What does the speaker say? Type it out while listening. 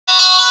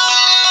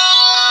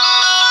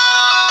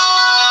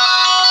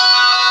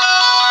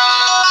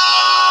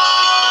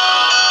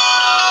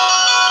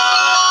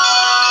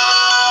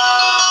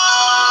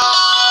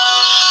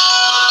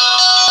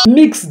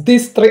Mix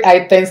these 3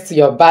 items to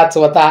your bath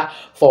water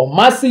for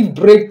massive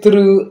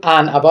breakthrough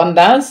and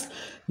abundance.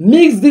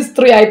 Mix these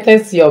 3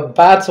 items to your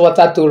bath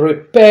water to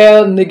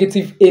repel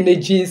negative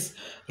energies,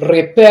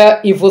 repel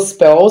evil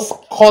spells,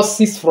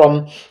 curses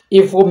from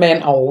evil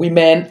men and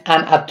women,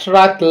 and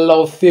attract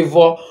love,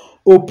 favor,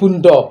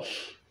 open door.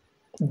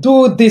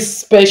 Do this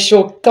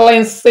special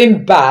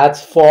cleansing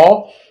bath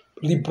for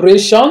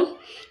liberation,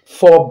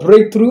 for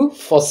breakthrough,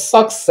 for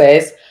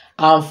success,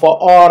 and for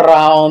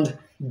all-round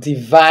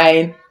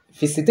divine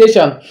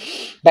visitation.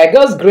 By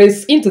God's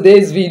grace, in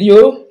today's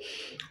video,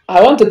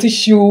 I want to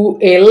teach you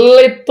a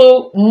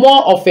little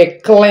more of a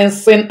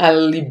cleansing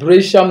and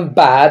liberation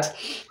bath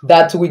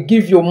that will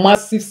give you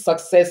massive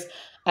success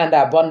and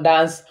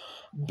abundance,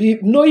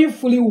 knowing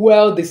fully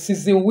well the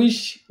season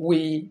which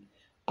we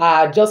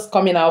are just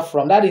coming out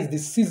from. That is the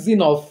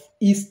season of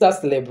Easter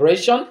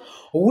celebration,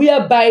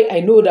 whereby I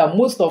know that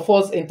most of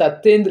us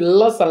entertained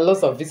lots and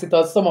lots of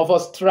visitors. Some of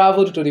us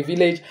traveled to the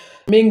village,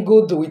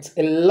 mingled with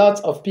a lot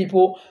of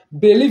people.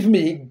 Believe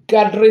me,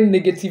 gathering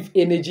negative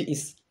energy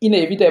is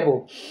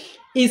inevitable.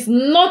 It's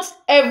not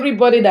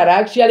everybody that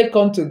actually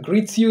come to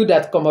greet you,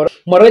 that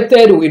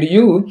commemorated with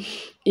you,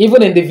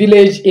 even in the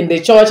village, in the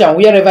church, and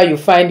wherever you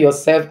find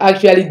yourself,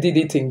 actually did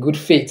it in good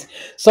faith.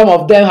 Some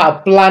of them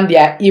have planned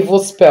their evil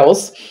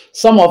spells.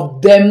 Some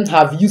of them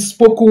have used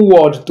spoken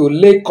word to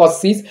lay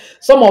curses.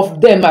 Some of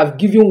them have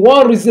given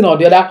one reason or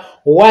the other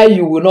why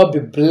you will not be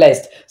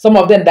blessed. Some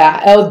of them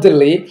that are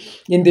elderly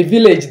in the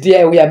village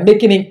there, we are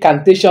making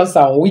incantations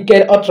and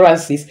wicked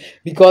utterances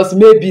because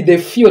maybe they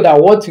feel that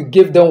what you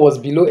gave them was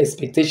below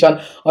expectation,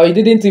 or you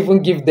didn't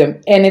even give them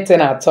anything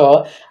at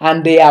all,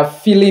 and they are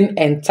feeling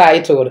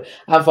entitled.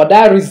 And for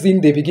that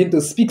reason, they begin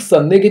to speak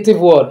some negative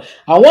word.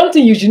 And one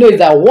thing you should know is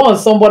that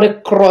once somebody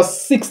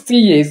crosses 60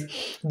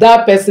 years,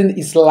 that person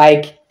is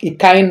like a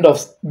kind of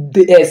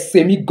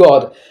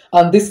semi-god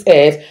on this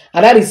earth,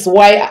 and that is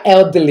why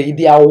elderly,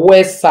 their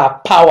words are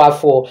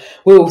powerful.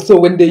 Well, so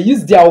when they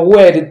use their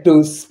word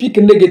to speak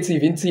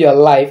negative into your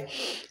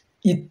life,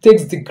 it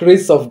takes the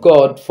grace of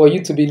God for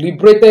you to be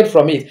liberated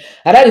from it.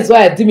 And that is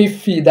why I deem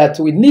feel that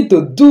we need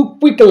to do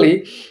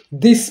quickly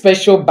this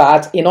special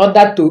bath in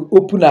order to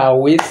open our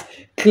ways,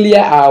 clear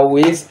our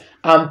ways,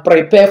 and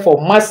prepare for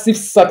massive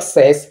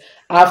success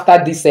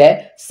after this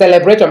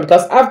celebration.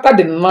 Because after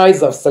the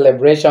noise of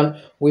celebration,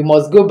 we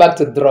must go back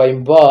to the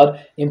drawing board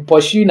in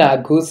pursuing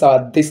our goals,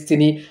 our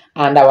destiny,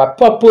 and our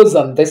purpose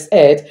on this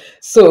earth.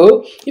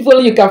 So if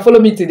only you can follow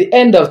me to the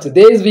end of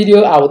today's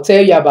video, I will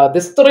tell you about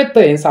these 3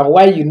 things and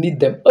why you need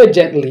them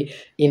urgently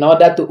in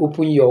order to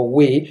open your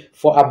way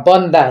for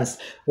abundance.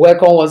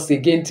 Welcome once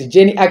again to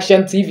Jenny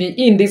Action TV.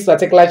 In this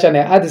particular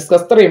channel, I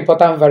discuss 3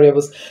 important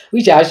variables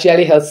which are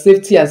actually health,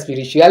 safety, and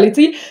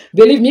spirituality.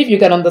 Believe me, if you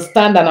can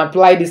understand and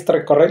apply these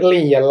 3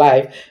 correctly in your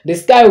life, the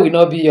sky will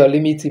not be your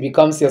limit, it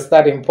becomes your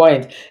starting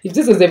point. If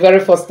this is the very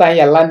first time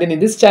you're landing in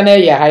this channel,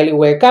 you're highly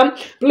welcome.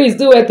 Please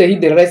do it to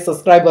hit the red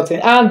subscribe button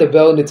and the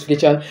bell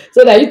notification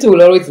so that YouTube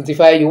will always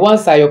notify you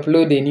once I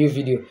upload a new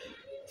video.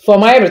 For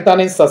my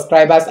returning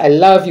subscribers, I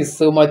love you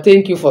so much.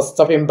 Thank you for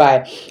stopping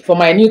by. For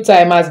my new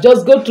timers,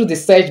 just go through the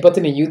search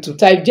button in YouTube,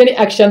 type Jenny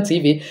Action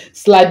TV,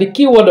 slide the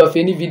keyword of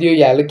any video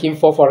you are looking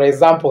for. For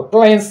example,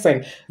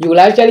 cleansing. You will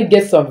actually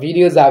get some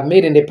videos I've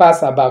made in the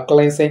past about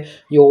cleansing.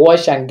 You'll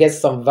watch and get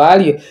some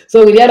value.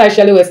 So without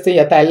actually wasting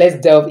your time,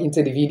 let's delve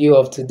into the video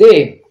of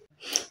today.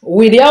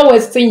 Without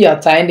wasting your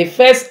time, the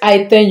first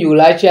item you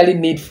will actually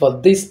need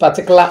for this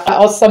particular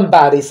awesome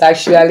bath is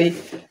actually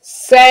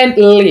scent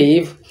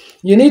leaf.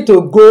 You need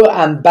to go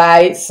and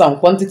buy some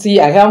quantity,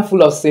 a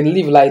handful of scent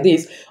leaf like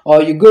this,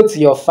 or you go to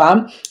your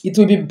farm. It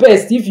will be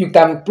best if you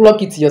can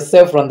pluck it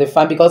yourself from the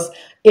farm, because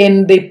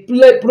in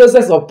the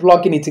process of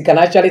plucking it, you can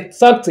actually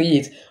talk to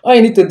it. All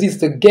you need to do is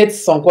to get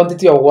some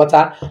quantity of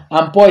water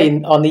and pour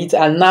in on it,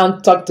 and now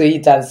talk to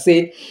it and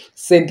say,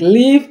 "Scent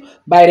leaf,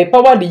 by the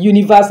power of the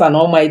universe and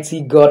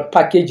Almighty God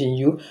package in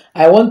you,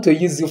 I want to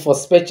use you for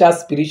special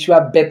spiritual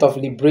birth of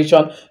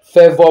liberation,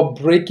 favor,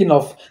 breaking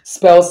of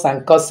spells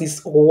and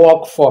curses.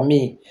 Work for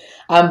me."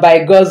 And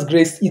by God's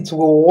grace, it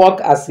will work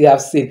as you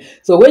have seen.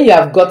 So when you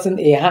have gotten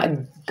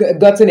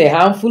a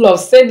handful of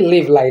scent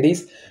leaf like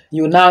this,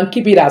 you now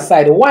keep it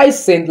aside. Why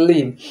scent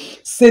leaf?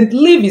 Scent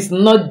leaf is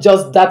not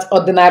just that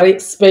ordinary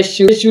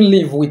special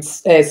leaf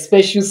with a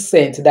special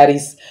scent that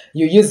is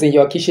you use in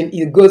your kitchen.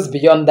 It goes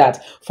beyond that.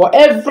 For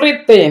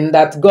everything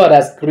that God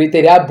has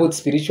created, have both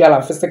spiritual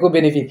and physical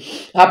benefit.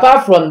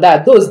 Apart from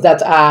that, those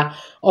that are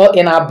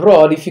in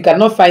abroad, if you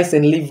cannot find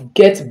scent leaf,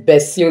 get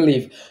basil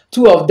leaf.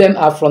 2 of them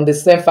are from the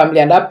same family,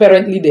 and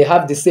apparently they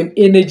have the same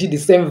energy, the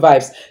same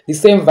vibes, the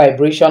same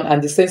vibration,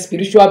 and the same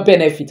spiritual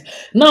benefit.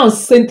 Now,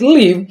 scent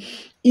leaf,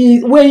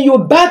 when you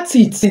bath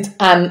it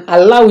and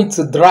allow it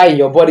to dry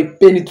your body,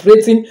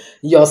 penetrating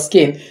your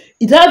skin,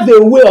 it has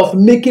a way of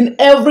making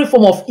every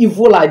form of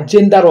evil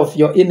agenda of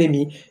your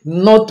enemy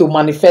not to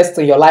manifest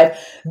in your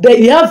life.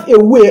 They have a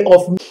way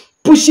of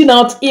pushing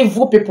out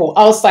evil people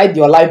outside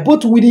your life,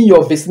 both within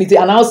your vicinity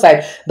and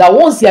outside, that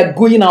once you are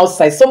going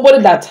outside,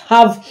 somebody that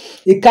have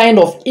a kind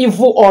of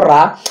evil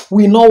aura,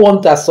 we not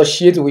want to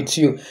associate with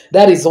you.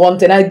 That is one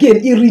thing. Again,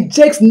 it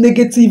rejects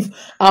negative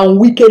and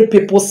wicked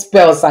people's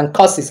spells and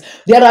curses.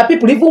 There are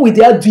people, even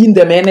without doing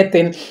them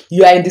anything,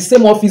 you are in the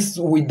same office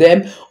with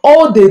them,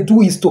 all they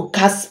do is to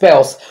cast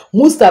spells.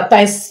 Most of the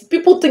times,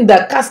 people think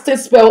that casting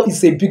spell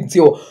is a big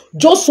deal.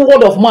 Just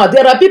word of mouth.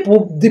 There are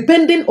people,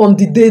 depending on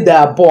the day they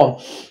are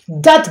born,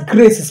 that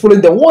grace is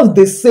following them. Once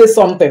they say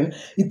something,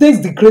 it takes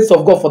the grace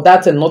of God for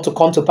that and not to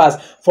come to pass.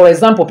 For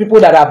example, people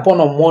that are born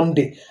on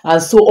Monday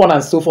and so on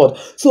and so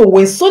forth. So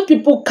when such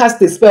people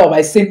cast a spell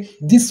by saying,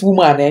 this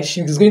woman, she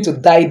is going to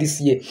die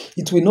this year,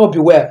 it will not be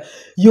well.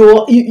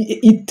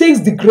 It takes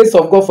the grace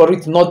of God for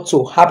it not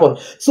to happen.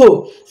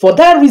 So for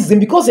that reason,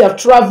 because you have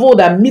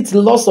traveled and meet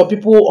lots of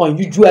people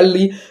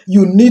unusually,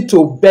 you need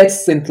to bet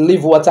St.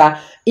 Live water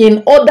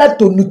in order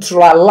to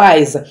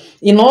neutralize,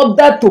 in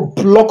order to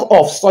block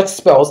off such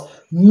spells,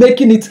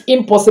 making it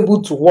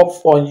impossible to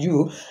work on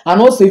you. And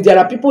also, if there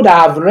are people that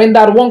have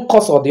rendered one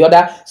curse or the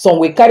other, some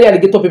will carry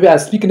alligator paper and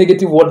speak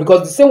negative word,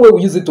 because the same way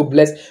we use it to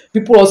bless,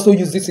 people also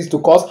use this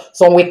to curse.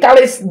 Some will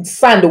carry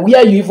sand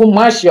where you even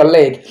mash your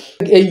leg.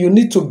 You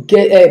need to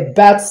get a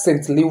bad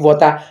St. Live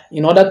water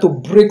in order to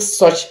break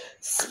such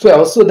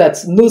spells, so that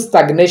no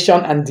stagnation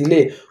and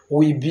delay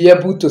will be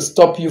able to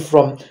stop you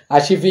from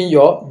achieving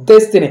your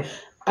destiny.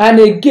 And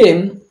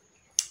again,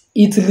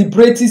 it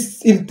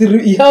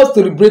helps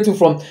to liberate you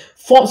from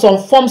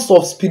some forms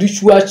of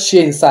spiritual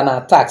chains and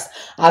attacks,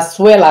 as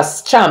well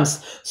as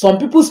charms. Some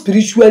people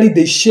spiritually,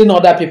 they chain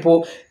other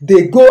people.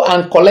 They go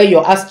and collect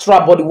your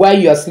astral body while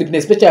you are sleeping,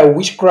 especially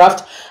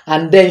witchcraft,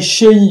 and then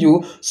chain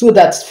you so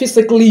that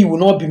physically you will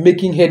not be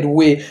making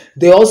headway.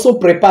 They also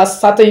prepare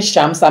certain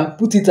charms and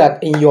put it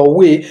in your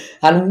way,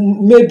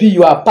 and maybe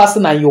you are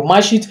passing and you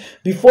mash it.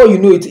 Before you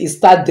know it, it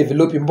starts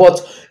developing.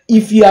 But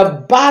if you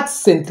have bad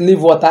St.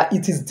 Live water,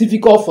 it is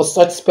difficult for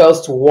such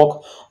spells to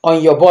work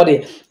on your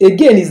body.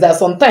 Again, is that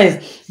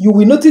sometimes you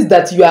will notice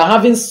that you are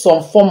having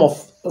some form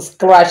of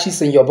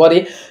scratches in your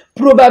body.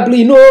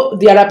 Probably,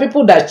 there are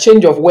people that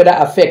change of weather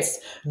affects.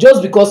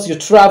 Just because you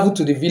travel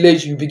to the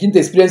village, you begin to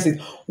experience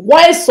it.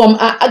 While some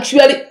are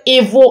actually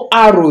evil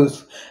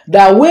arrows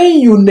that when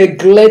you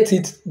neglect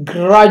it,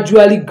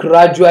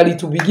 gradually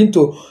to begin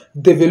to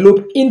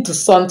develop into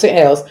something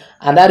else.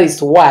 And that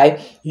is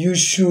why you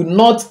should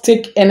not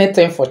take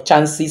anything for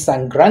chances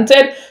and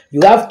granted.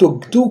 You have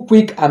to do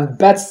quick and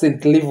bad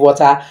St. Live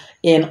water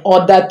in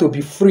order to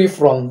be free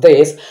from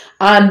this.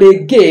 And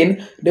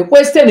again, the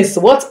question is,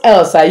 what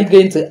else are you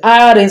going to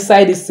add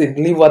inside this St.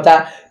 Live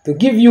water to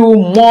give you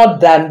more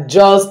than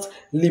just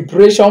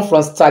liberation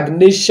from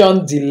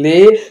stagnation,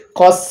 delay,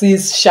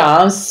 curses,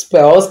 chance,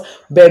 spells,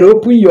 but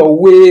open your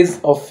ways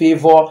of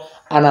favor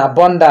and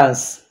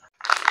abundance?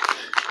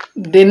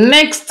 The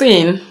next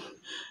thing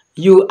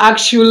you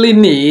actually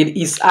need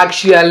is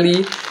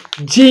actually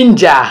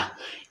ginger.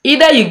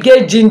 Either you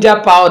get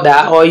ginger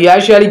powder or you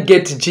actually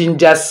get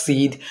ginger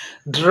seed,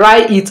 dry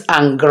it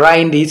and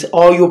grind it,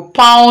 or you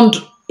pound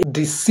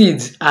the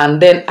seeds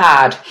and then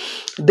add.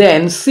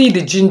 Then see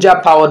the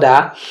ginger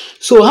powder.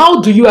 So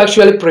how do you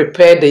actually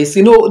prepare this?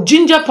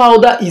 Ginger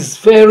powder is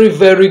very,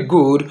 very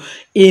good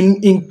in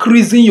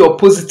increasing your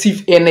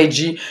positive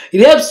energy.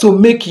 It helps to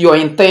make your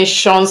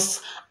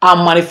intentions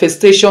and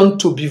manifestation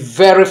to be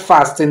very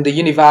fast in the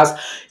universe.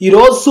 It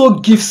also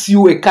gives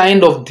you a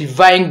kind of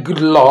divine good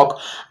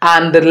luck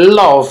and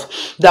love,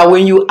 that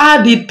when you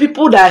add it,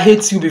 people that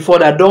hate you before,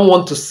 that don't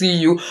want to see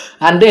you,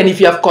 and then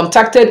if you have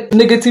contacted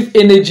negative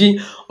energy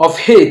of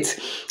hate,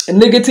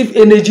 negative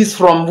energies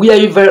from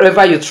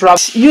wherever you travel,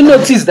 you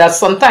notice that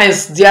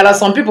sometimes there are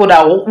some people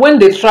that when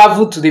they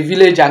travel to the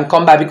village and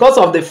come back, because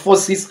of the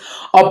forces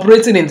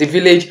operating in the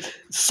village,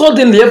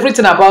 suddenly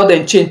everything about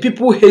them change.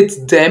 People hate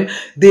them.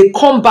 They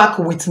come back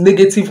with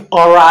negative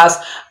auras,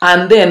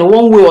 and then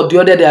one way or the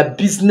other, their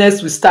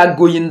business will start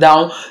going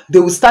down. They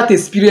will start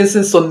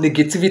experiencing some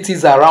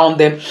negativities around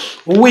them.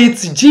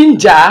 With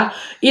ginger,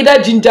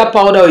 either ginger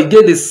powder, or you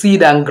get the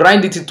seed and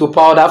grind it into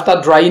powder after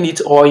drying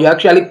it, or you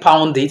actually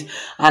pound it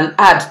and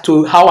add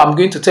to how I'm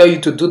going to tell you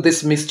to do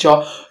this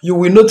mixture, you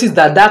will notice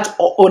that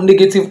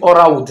negative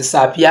aura will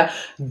disappear.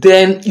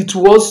 Then it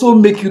will also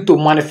make you to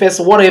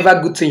manifest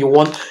whatever good thing you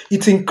want.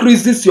 It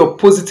increases your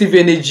positive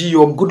energy,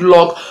 your good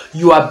luck,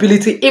 your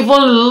ability,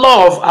 even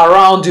love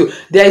around you.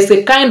 There is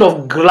a kind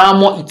of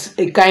glamour, it's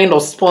a kind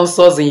of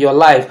sponsors in your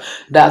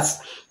life.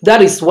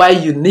 That is why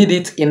you need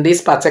it in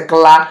this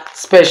particular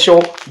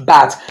special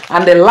bath.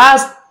 And the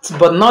last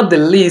but not the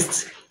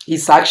least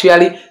is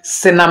actually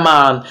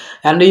cinnamon.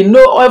 And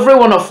every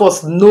one of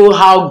us know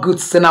how good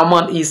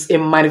cinnamon is, a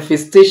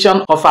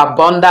manifestation of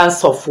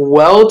abundance, of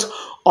wealth,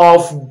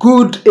 of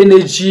good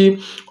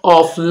energy,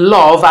 of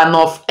love, and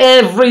of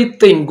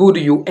everything good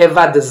you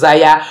ever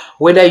desire,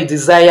 whether you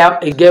desire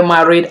to get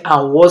married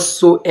and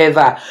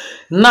whatsoever.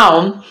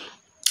 Now,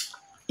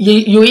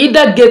 you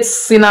either get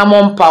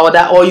cinnamon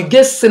powder or you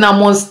get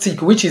cinnamon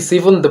stick, which is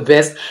even the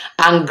best,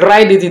 and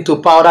grind it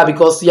into powder,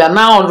 because you are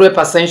now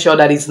 100% sure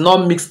that it's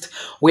not mixed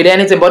with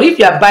anything. But if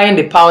you are buying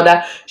the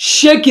powder,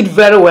 shake it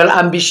very well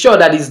and be sure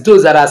that it's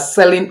those that are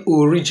selling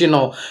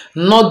original,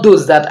 not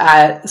those that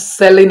are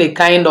selling a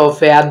kind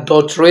of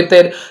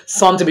adulterated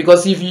something,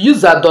 because if you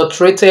use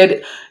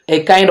adulterated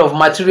a kind of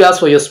materials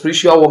for your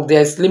spiritual work,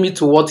 there's limit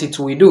to what it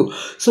will do.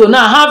 So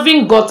now,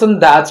 having gotten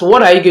that,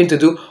 what are you going to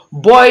do?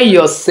 Boil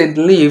your scent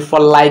leaf for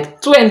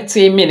like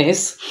 20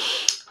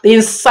 minutes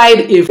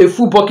inside a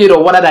full bucket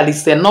of water that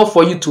is enough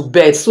for you to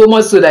bathe, so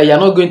much so that you're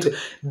not going to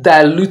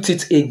dilute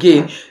it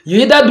again.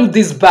 You either do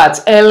this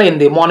bath early in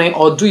the morning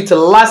or do it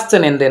last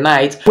thing in the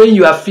night when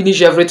you have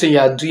finished everything you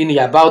are doing,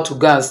 you're about to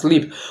go and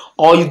sleep.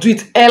 Or you do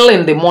it early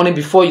in the morning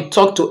before you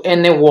talk to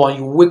anyone.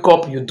 You wake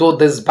up, you do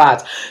this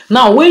bath.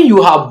 Now, when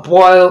you have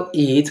boiled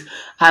it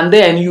and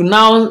then you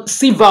now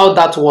sieve out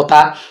that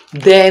water,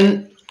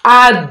 then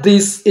add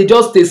this,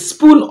 just a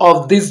spoon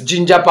of this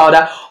ginger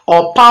powder,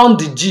 or pound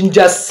the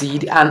ginger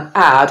seed and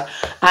add,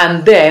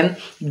 and then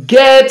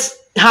get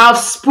half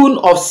spoon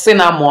of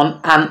cinnamon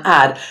and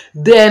add,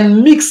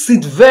 then mix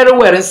it very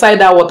well inside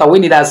that water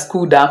when it has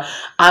cooled down,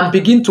 and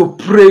begin to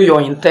pray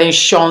your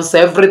intentions,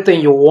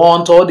 everything you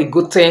want, all the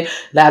good thing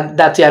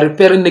that you are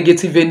repairing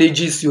negative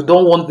energies. You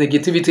don't want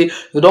negativity,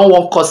 you don't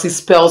want curses,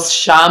 spells,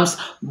 charms,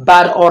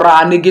 bad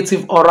aura,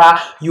 negative aura.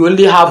 You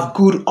only have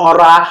good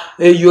aura.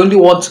 You only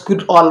want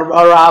good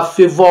aura,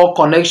 favor,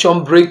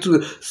 connection,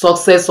 breakthrough,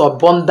 success,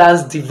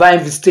 abundance, divine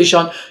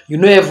visitation. You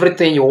know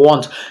everything you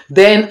want.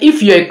 Then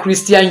if you're a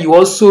Christian, you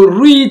also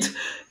read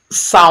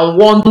Psalm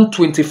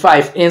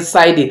 125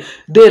 inside it.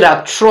 They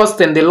that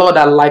trust in the Lord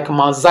are like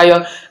Mount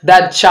Zion,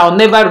 that shall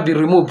never be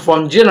removed.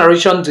 From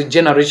generation to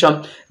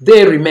generation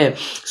they remain.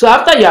 So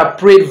after you have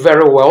prayed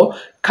very well,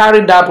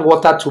 carry that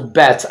water to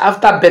bed.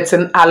 After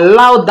bathing,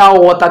 allow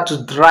that water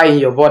to dry in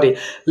your body.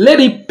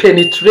 Let it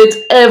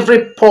penetrate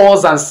every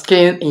pores and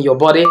skin in your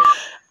body,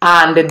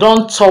 and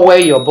don't towel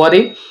your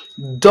body.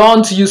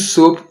 Don't use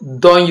soap,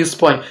 don't use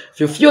sponge. If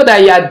you feel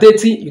that you are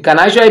dirty, you can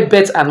actually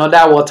bet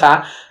another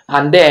water,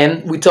 and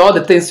then with all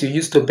the things you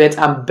used to bet,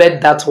 and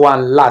bet that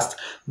one last.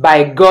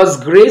 By God's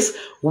grace,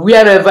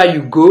 wherever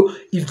you go,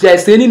 if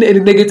there's any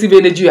negative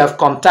energy you have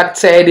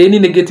contacted, any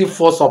negative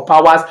force or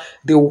powers,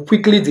 they will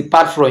quickly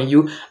depart from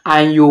you,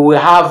 and you will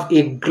have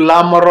a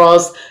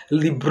glamorous,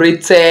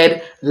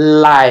 liberated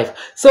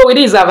life. So with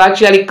this, I've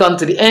actually come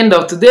to the end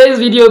of today's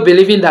video,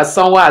 believing that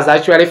someone has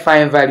actually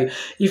found value.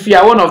 If you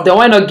are one of them,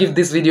 why not give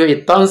this video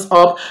a thumbs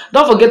up?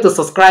 Don't forget to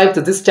subscribe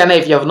to this channel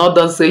if you have not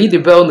done so. Hit the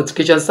bell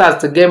notification so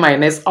as to get my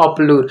next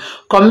upload.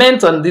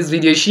 Comment on this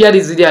video, share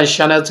this video and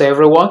channel to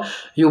everyone.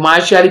 You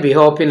might actually be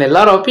helping a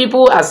lot of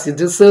people as you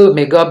do so.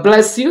 May God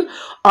bless you,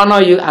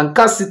 honor you, and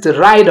cause you to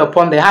ride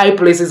upon the high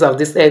places of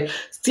this earth.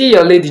 Still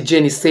your Lady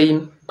Jane is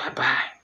saying bye-bye.